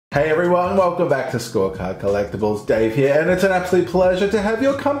Hey everyone, welcome back to Scorecard Collectibles. Dave here, and it's an absolute pleasure to have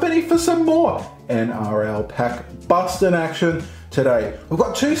your company for some more NRL pack bustin' action today. We've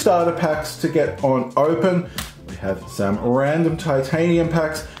got two starter packs to get on open. We have some random titanium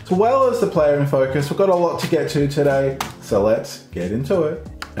packs, as well as the player in focus. We've got a lot to get to today, so let's get into it.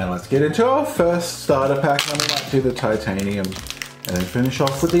 And let's get into our first starter pack, and we might do the titanium, and then finish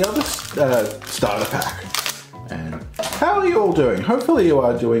off with the other starter pack. And how are you all doing? Hopefully you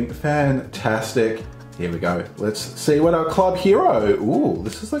are doing fantastic. Here we go. Let's see what our club hero. Ooh,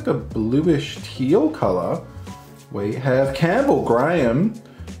 this is like a bluish teal color. We have Campbell Graham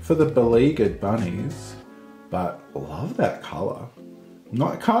for the beleaguered bunnies, but love that color.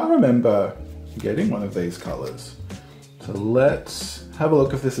 I can't remember getting one of these colors. So let's have a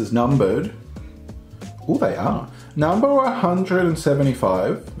look if this is numbered. Oh, they are. Number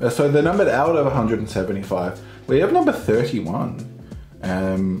 175. So they're numbered out of 175. We have number 31.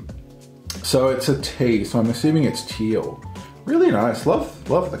 So it's a T, so I'm assuming it's teal. Really nice. Love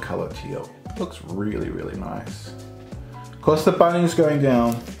the color teal. Looks really, really nice. Of course, the bunny's going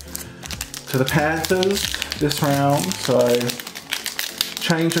down to the Panthers this round, so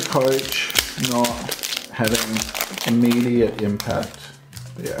change of coach, not having immediate impact.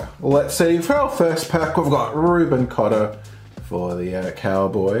 Yeah, let's see. For our first pack, we've got Reuben Cotter for the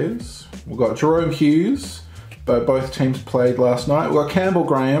Cowboys. We've got Jerome Hughes, but both teams played last night. We've got Campbell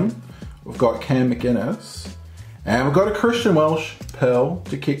Graham. We've got Cam McInnes. And we've got a Christian Welsh Pearl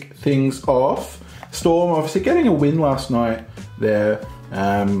to kick things off. Storm obviously getting a win last night there.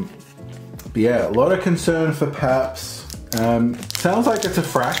 But yeah, a lot of concern for Paps. Sounds like it's a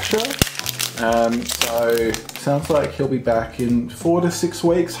fracture. So sounds like he'll be back in 4 to 6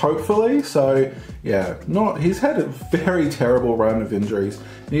 weeks, hopefully. So yeah, he's had a very terrible run of injuries.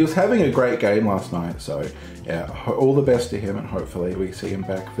 And he was having a great game last night. So yeah, all the best to him, and hopefully we see him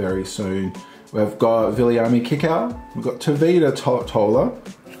back very soon. We've got Viliami Kikau, we've got Tavita Tola,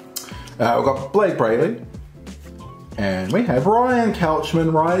 we've got Blake Brayley, and we have Ryan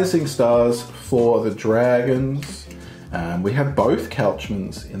Couchman, Rising Stars for the Dragons. We have both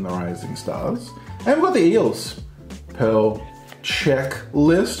Couchmans in the Rising Stars. And we've got the Eels. Pearl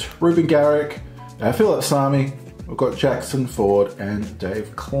checklist. Ruben Garrick, Philip Sami. We've got Jackson Ford and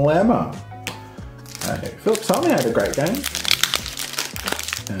Dave Clemmer. Okay, Philip Sami had a great game.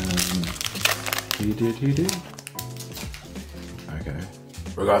 He did. Okay.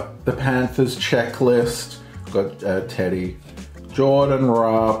 We've got the Panthers checklist. We've got Teddy. Jordan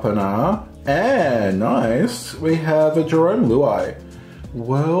Rapana. And nice, we have a Jerome Luai.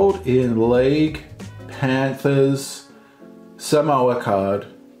 World in League, Panthers, Samoa card.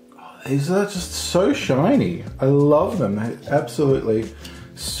 Oh, these are just so shiny. I love them. They're absolutely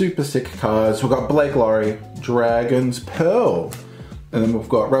super sick cards. We've got Blake Laurie, Dragons, Pearl. And then we've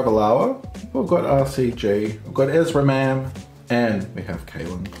got Ravalawa, we've got RCG, we've got Ezra Mam, and we have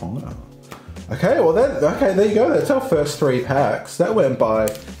Kalen Ponga. Okay, well there you go. That's our first 3 packs. That went by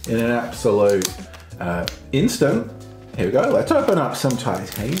in an absolute instant. Here we go. Let's open up some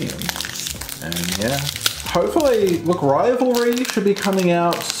titanium. And yeah, hopefully, look, Rivalry should be coming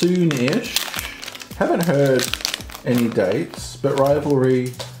out soon-ish. Haven't heard any dates, but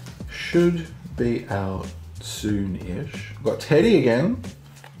Rivalry should be out soon-ish. We've got Teddy again.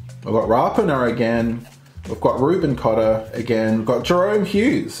 We've got Rapana again. We've got Reuben Cotter again. We've got Jerome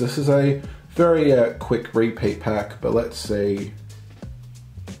Hughes. This is a very quick repeat pack, but let's see.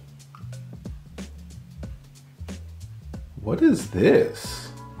 What is this?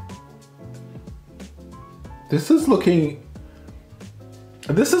 This is looking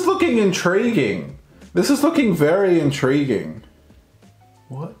intriguing. This is looking very intriguing.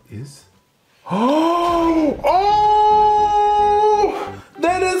 What is? Oh!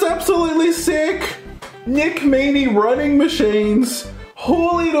 That is absolutely sick! Nick Meaney running machines.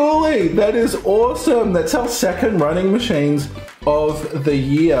 Holy dooly, that is awesome. That's our second running machines of the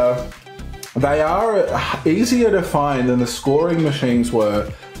year. They are easier to find than the scoring machines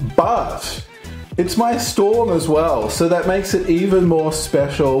were, but it's my Storm as well, so that makes it even more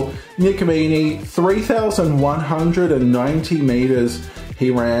special. Nick Meaney, 3,190 meters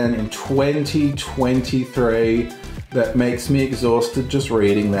he ran in 2023. That makes me exhausted just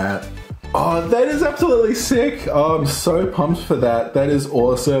reading that. Oh, that is absolutely sick. Oh, I'm so pumped for that. That is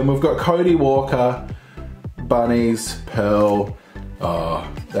awesome. We've got Cody Walker, Bunnies, Pearl. Oh,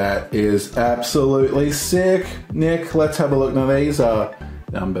 that is absolutely sick. Nick, let's have a look. Now, these are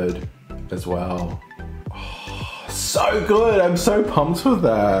numbered as well. Oh, so good. I'm so pumped with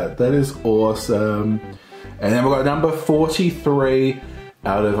that. That is awesome. And then we've got number 43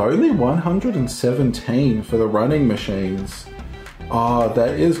 out of only 117 for the running machines. Oh,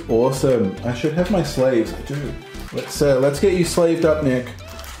 that is awesome. I should have my sleeves. I do. Let's get you sleeved up, Nick.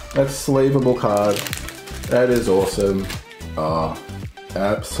 That's a sleevable card. That is awesome. Oh,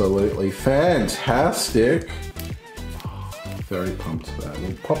 absolutely fantastic. Very pumped for that.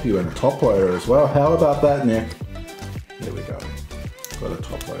 We'll pop you in a top loader as well. How about that, Nick? Here we go. Got a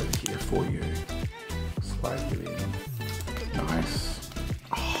top loader here for you. Slide you in. Nice.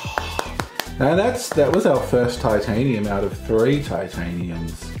 Oh. And that was our first titanium out of 3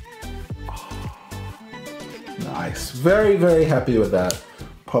 titaniums. Oh. Nice. Very, very happy with that.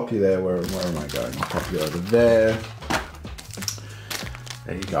 Pop you there. Where am I going? I'll pop you over there.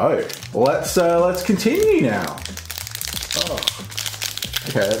 There you go. Let's continue now. Oh.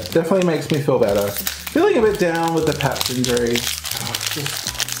 Okay, it definitely makes me feel better. Feeling a bit down with the Paps injury.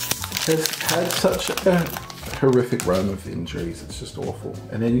 Has had such a horrific run of injuries. It's just awful.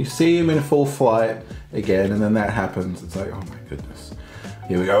 And then you see him in full flight again, and then that happens. It's like, oh my goodness.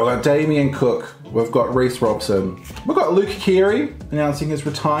 Here we go. We've got Damien Cook. We've got Reece Robson. We've got Luke Keary announcing his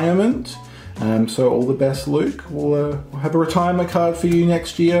retirement. So all the best, Luke. We'll have a retirement card for you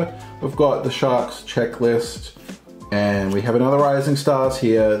next year. We've got the Sharks checklist. And we have another Rising Stars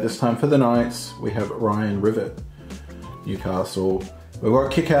here, this time for the Knights. We have Ryan Rivet, Newcastle. We've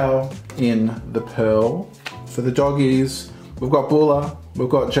got Kickow in the Pearl. For the Doggies, we've got Buller, we've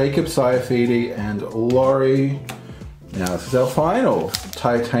got Jacob Saifidi and Laurie. Now this is our final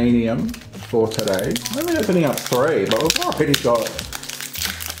titanium for today. I'm only opening up 3, but we've already got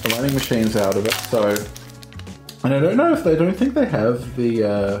the running machines out of it. So, and I don't think they have the,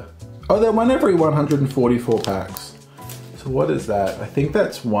 oh, they're 1 every 144 packs. So what is that? I think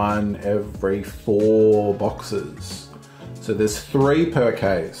that's 1 every 4 boxes. So there's 3 per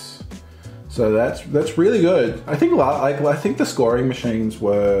case. So that's really good. I think the scoring machines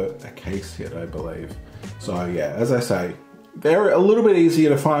were a case hit, I believe. So yeah, as I say, they're a little bit easier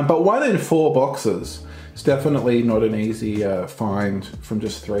to find, but 1 in 4 boxes is definitely not an easy find from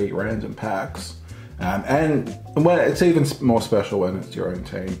just 3 random packs. And when it's even more special when it's your own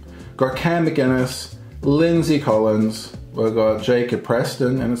team. Got Cam McGuinness, Lindsay Collins, we've got Jacob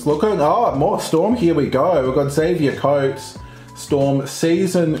Preston, and it's looking, oh, more Storm, here we go. We've got Xavier Coates, Storm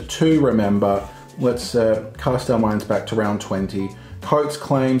Season 2, remember. Let's cast our minds back to round 20. Coates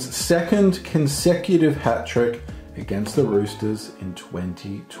claims 2nd consecutive hat-trick against the Roosters in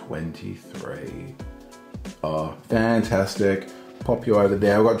 2023. Oh, fantastic. Pop you over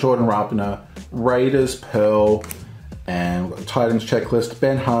there. We've got Jordan Rapiner, Raiders Pearl, and we've got Titans checklist,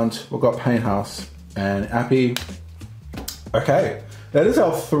 Ben Hunt, we've got Payne Haas, and Appy. Okay, that is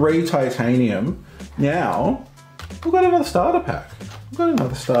our 3 titanium. Now, we've got another starter pack.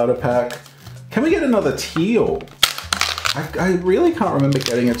 Can we get another teal? I really can't remember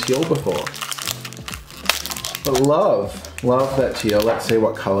getting a teal before. But love that teal. Let's see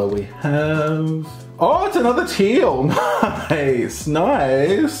what color we have. Oh, it's another teal. Nice.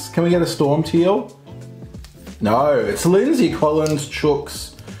 Can we get a Storm teal? No, it's Lindsay Collins,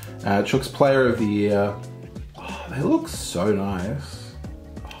 Chooks Player of the Year. Oh, they look so nice.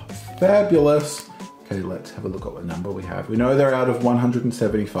 Oh, fabulous. Okay, let's have a look at what number we have. We know they're out of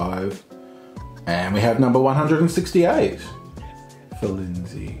 175. And we have number 168 for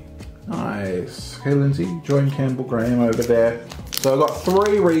Lindsay. Nice. Okay, Lindsay, join Campbell Graham over there. So I've got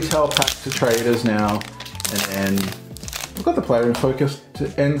 3 retail packs to traders now. And then we've got the player in focus to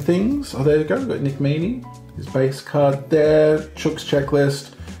end things. Oh, there you go. We've got Nick Meaney, his base card there. Chook's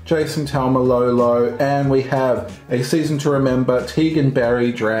checklist, Jason Talmalolo. And we have a season to remember, Tegan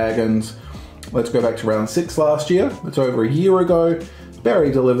Berry Dragons. Let's go back to round 6 last year. It's over a year ago.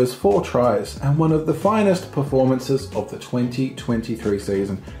 Berry delivers 4 tries and one of the finest performances of the 2023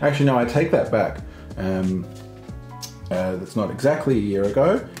 season. Actually, no, I take that back. That's not exactly a year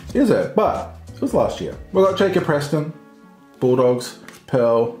ago, is it? But it was last year. We've got Jacob Preston, Bulldogs,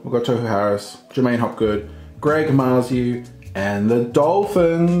 Pearl, we've got Tohu Harris, Jermaine Hopgood, Greg Marziu, and the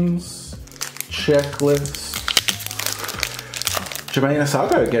Dolphins checklist. Jermaine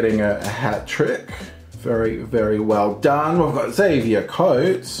Asago getting a hat trick. Very, very well done. We've got Xavier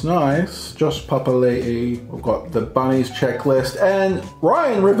Coates, nice. Josh Papali'i. We've got the Bunnies checklist and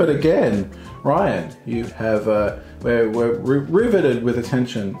Ryan Rivet again. Ryan, you have we're riveted with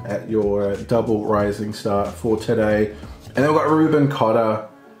attention at your double rising star for today. And then we've got Ruben Cotter,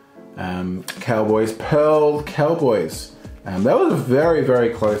 Cowboys, Pearl Cowboys. That was a very, very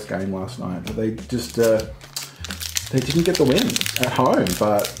close game last night, but they just they didn't get the win at home,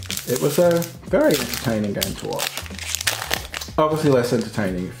 but it was a very entertaining game to watch. Obviously less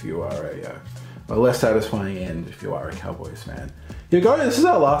entertaining if you are a less satisfying end if you are a Cowboys fan. Here we go, this is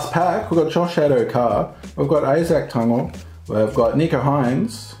our last pack. We've got Josh Addo-Carr, we've got Isaac Tungle, We've got Nico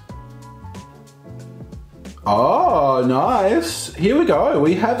Hines. Oh, nice. Here we go.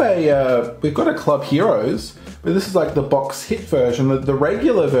 We have we've got a Club Heroes, but this is like the box hit version, the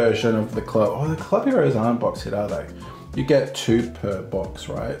regular version of the Club. Oh, the Club Heroes aren't box hit, are they? You get 2 per box,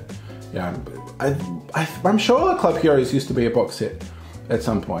 right? Yeah, I'm sure the Club Heroes used to be a box hit at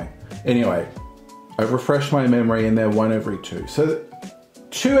some point. Anyway, I've refreshed my memory and they're 1 every 2. So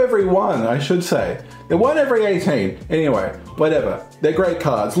 2 every 1, I should say. They're 1 every 18. Anyway, whatever. They're great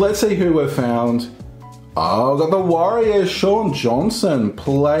cards. Let's see who we've found. Oh, got the Warriors, Sean Johnson,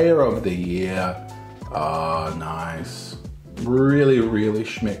 Player of the Year. Oh, nice. Really, really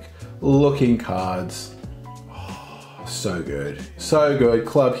schmick looking cards. Oh, so good. So good.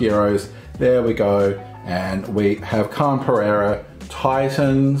 Club Heroes. There we go. And we have Khan Pereira,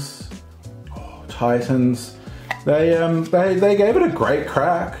 Titans. Oh, Titans. They gave it a great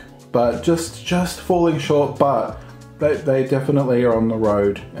crack, but just falling short, but they definitely are on the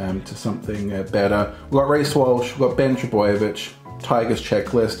road to something better. We've got Reece Walsh, we've got Ben Trebojevic, Tigers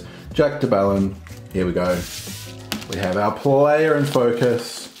checklist, Jack DeBellin. Here we go. We have our player in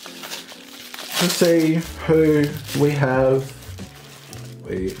focus. Let's see who we have.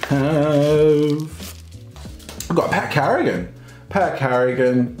 We've got Pat Carrigan. Pat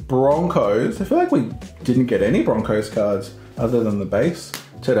Carrigan, Broncos. I feel like we didn't get any Broncos cards other than the base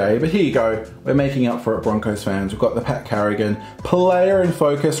today, but here you go. We're making up for it, Broncos fans. We've got the Pat Carrigan, player in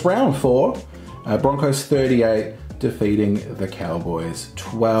focus, round 4. Broncos 38, defeating the Cowboys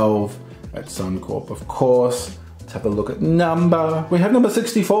 12 at Suncorp, of course. Let's have a look at number. We have number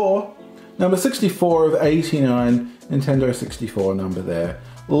 64. Number 64 of 89, Nintendo 64 number there.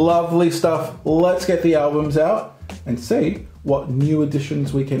 Lovely stuff. Let's get the albums out and see what new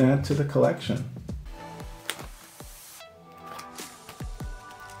additions we can add to the collection.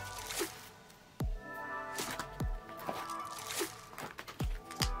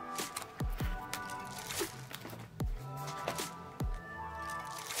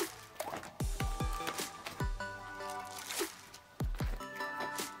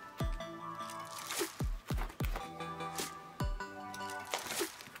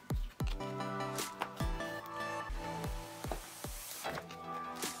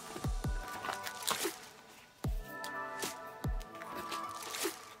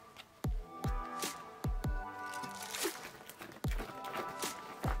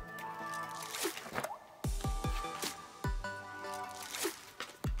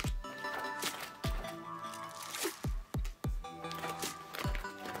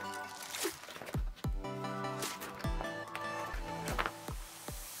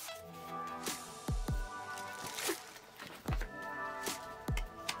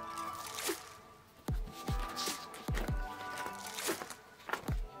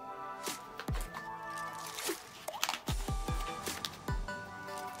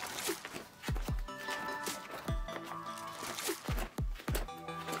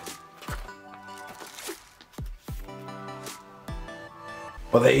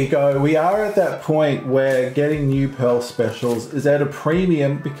 Well, there you go. We are at that point where getting new Pearl specials is at a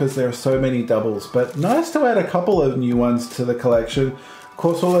premium because there are so many doubles, but nice to add a couple of new ones to the collection. Of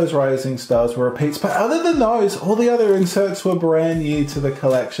course, all those Rising Stars were repeats, but other than those, all the other inserts were brand new to the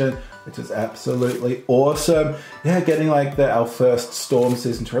collection, which is absolutely awesome. Yeah, getting like our first Storm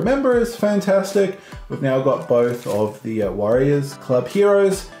season to remember is fantastic. We've now got both of the Warriors Club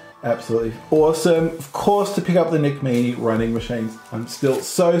Heroes. Absolutely awesome. Of course, to pick up the Nick Meaney running machines. I'm still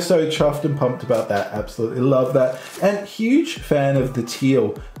so chuffed and pumped about that. Absolutely love that. And huge fan of the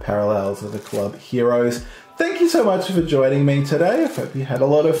teal parallels of the Club Heroes. Thank you so much for joining me today. I hope you had a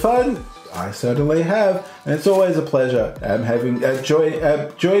lot of fun. I certainly have, and it's always a pleasure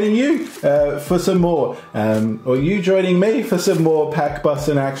joining you for some more, or you joining me for some more pack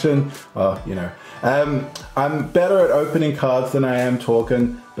busting action. Oh, you know, I'm better at opening cards than I am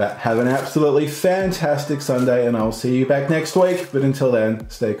talking, but have an absolutely fantastic Sunday, and I'll see you back next week. But until then,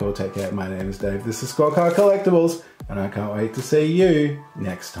 stay cool, take care. My name is Dave. This is Scorecard Collectibles, and I can't wait to see you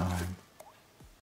next time.